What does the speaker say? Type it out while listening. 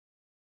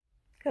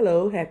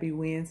Hello, happy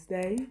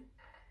Wednesday.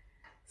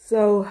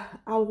 So,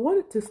 I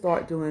wanted to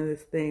start doing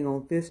this thing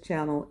on this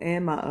channel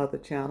and my other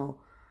channel,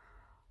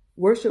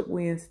 Worship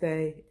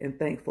Wednesday and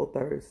Thankful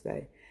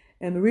Thursday.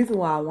 And the reason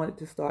why I wanted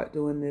to start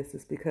doing this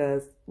is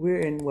because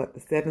we're in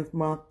the seventh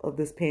month of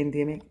this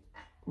pandemic,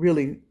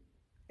 really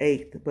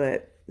eighth,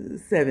 but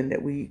seven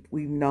that we've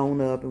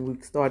known of, and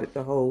we've started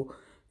the whole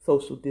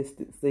social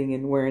distancing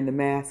and wearing the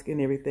mask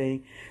and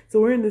everything. So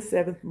we're in the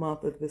seventh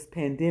month of this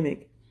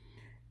pandemic.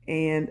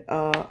 And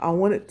I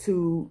wanted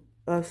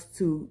us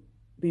to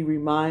be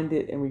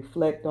reminded and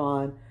reflect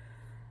on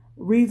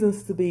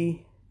reasons to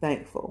be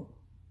thankful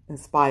in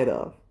spite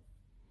of.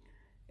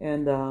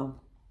 And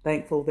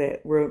thankful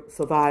that we're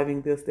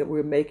surviving this, that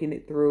we're making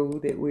it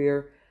through, that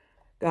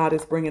God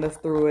is bringing us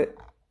through it.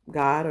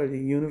 God or the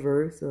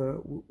universe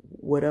or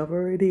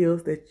whatever it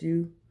is that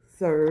you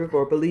serve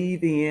or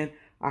believe in,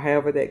 or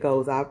however that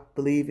goes. I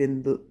believe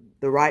in the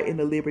right and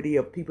the liberty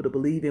of people to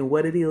believe in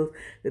what it is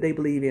that they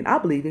believe in. I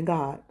believe in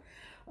God,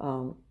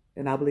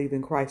 and I believe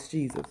in Christ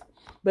Jesus.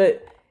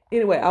 But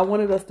anyway, I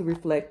wanted us to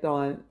reflect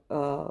on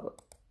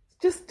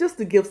just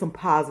to give some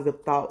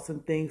positive thoughts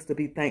and things to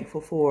be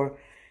thankful for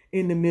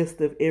in the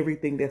midst of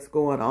everything that's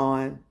going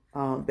on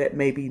that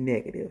may be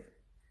negative,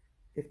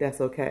 if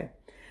that's okay.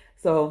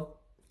 So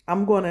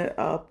I'm going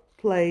to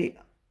play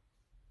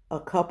a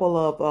couple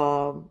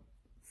of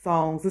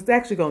songs. It's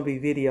actually going to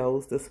be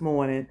videos this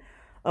morning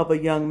of a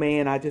young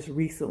man I just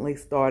recently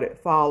started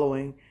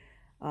following.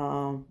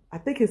 I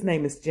think his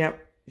name is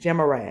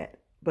Jamorad.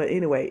 But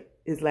anyway,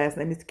 his last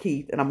name is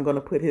Keith. And I'm going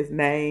to put his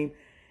name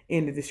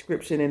in the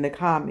description in the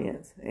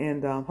comments.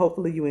 And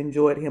hopefully you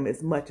enjoyed him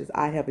as much as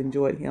I have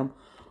enjoyed him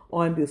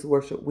on this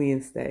Worship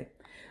Wednesday.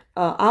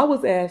 I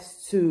was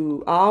asked I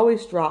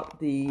always drop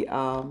the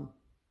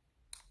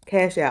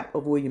Cash App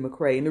of William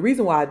McCrae. And the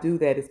reason why I do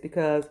that is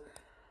because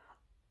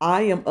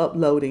I am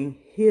uploading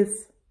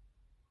his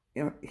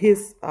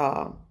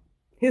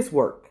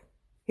work,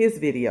 his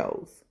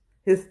videos,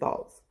 his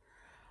thoughts.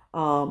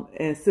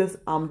 And since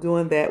I'm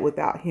doing that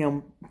without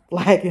him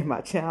flagging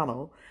my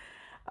channel,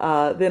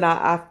 then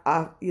I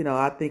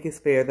think it's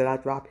fair that I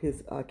drop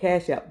his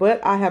Cash App.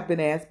 But I have been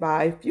asked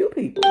by a few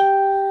people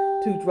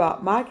to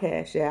drop my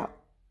Cash App.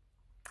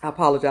 I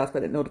apologize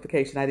for that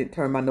notification. I didn't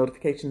turn my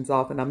notifications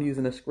off, and I'm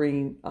using a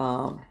screen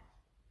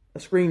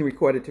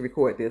recorder to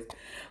record this.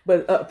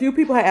 But a few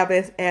people have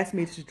asked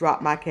me to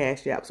drop my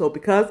Cash App. So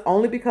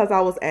only because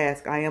I was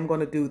asked, I am going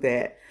to do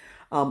that.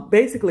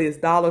 Basically, it's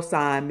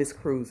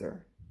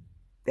 $MsCruiser.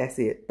 That's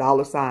it.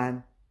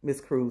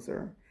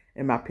 $MsCruiser.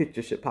 And my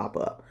picture should pop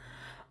up.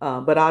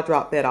 But I'll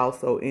drop that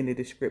also in the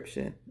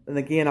description. And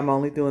again, I'm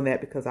only doing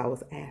that because I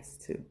was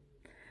asked to.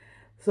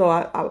 So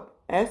I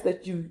ask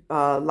that you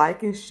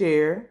like and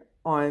share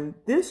on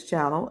this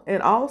channel,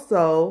 and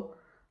also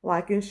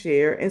like and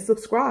share and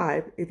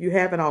subscribe if you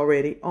haven't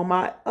already on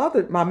my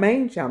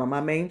main channel.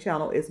 My main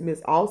channel is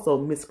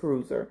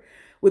MsCruiser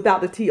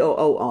without the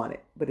TOO on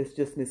it, but it's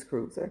just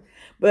MsCruiser.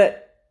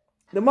 But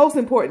the most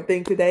important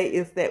thing today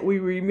is that we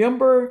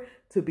remember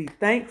to be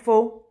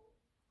thankful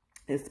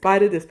in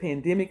spite of this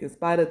pandemic, in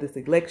spite of this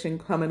election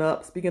coming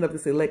up. Speaking of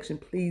this election,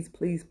 please,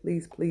 please,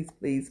 please, please,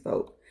 please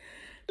vote.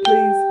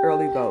 Please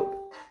early vote.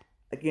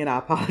 Again, I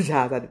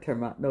apologize. I had to turn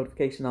my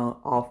notification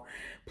off.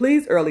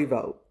 Please early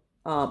vote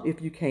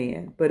if you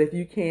can. But if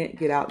you can't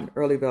get out and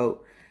early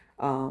vote,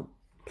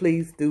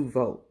 please do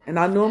vote. And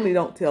I normally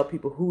don't tell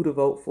people who to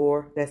vote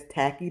for. That's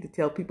tacky to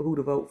tell people who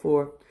to vote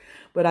for.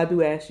 But I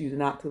do ask you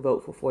not to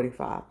vote for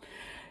 45.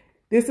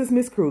 This is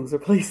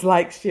MsCruiser. Please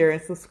like, share,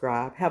 and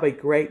subscribe. Have a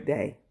great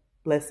day.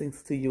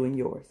 Blessings to you and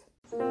yours.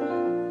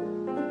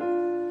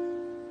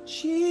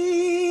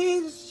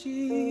 Jesus,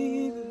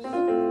 Jesus,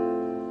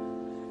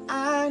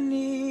 I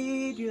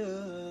need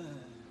you.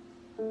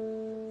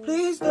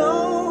 Please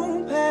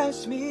don't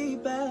pass me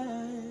by.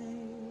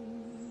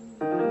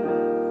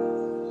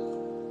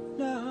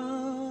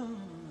 No.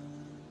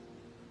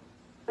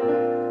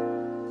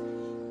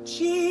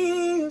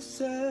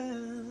 Jesus,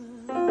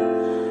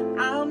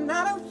 I'm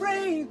not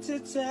afraid to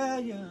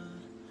tell you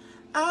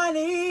I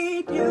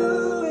need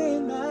you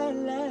in my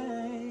life.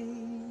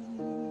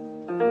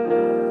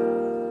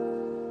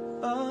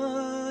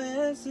 Oh,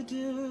 yes I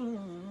do.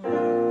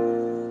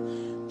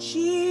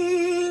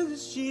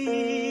 Jesus,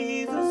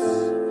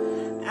 Jesus,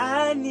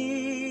 I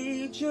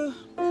need you.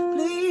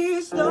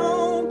 Please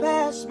don't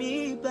pass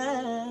me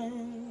by.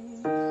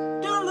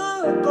 Don't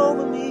look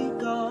over me,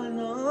 God,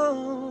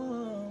 no.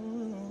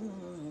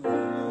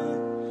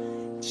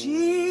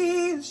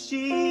 Jesus,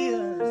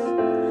 Jesus,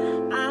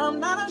 I'm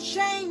not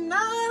ashamed,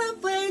 not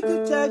afraid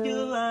to tell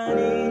you I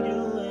need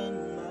you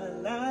in my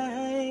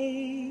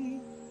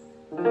life.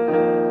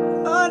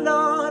 Oh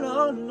Lord,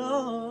 oh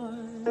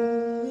Lord,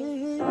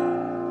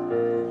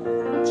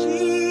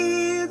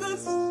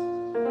 Jesus,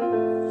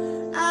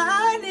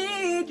 I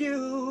need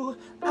you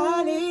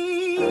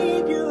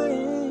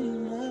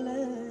in my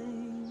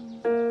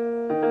life.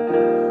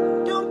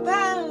 Don't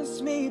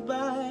pass me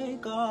by,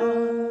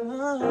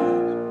 God.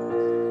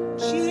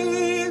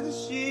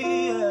 Jesus,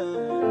 Jesus,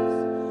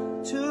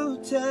 to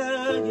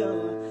tell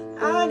you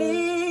I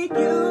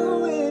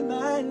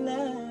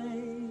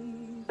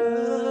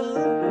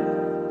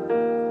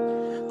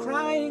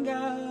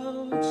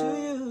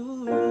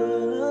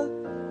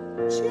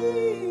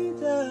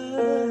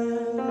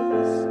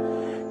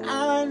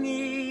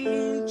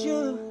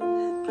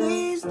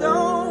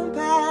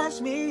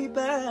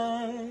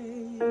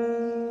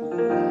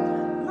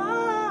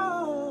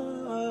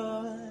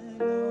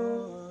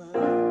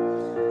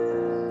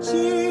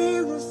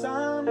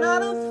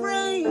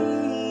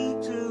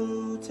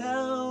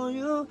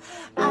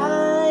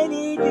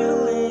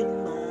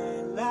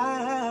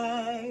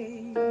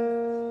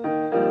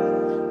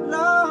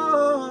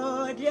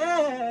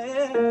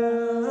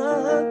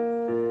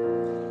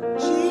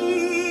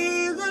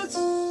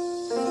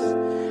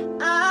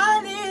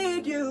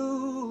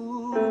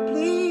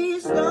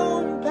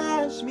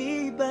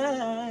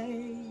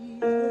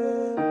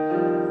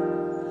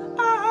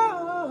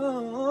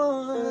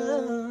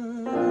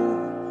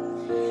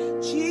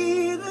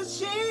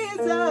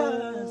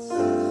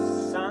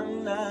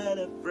not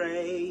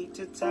afraid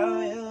to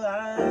tell you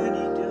I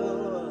need you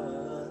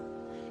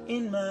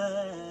in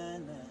my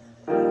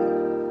life.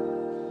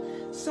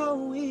 So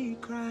we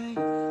cry,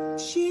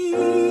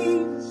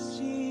 Jesus,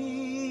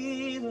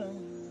 Jesus,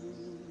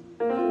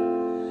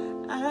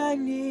 I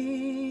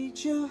need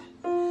you.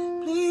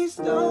 Please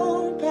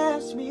don't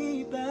pass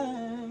me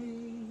by.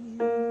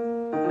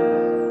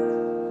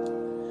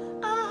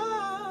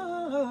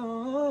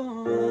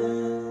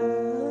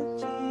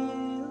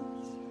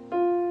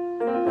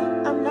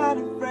 I'm not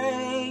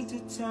afraid to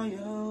tell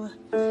you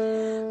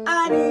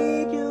I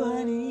need you,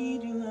 I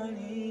need you, I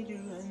need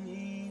you, I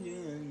need you,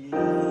 I need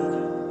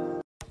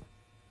you.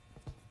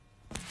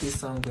 This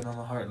song been on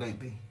my heart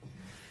lately.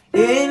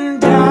 In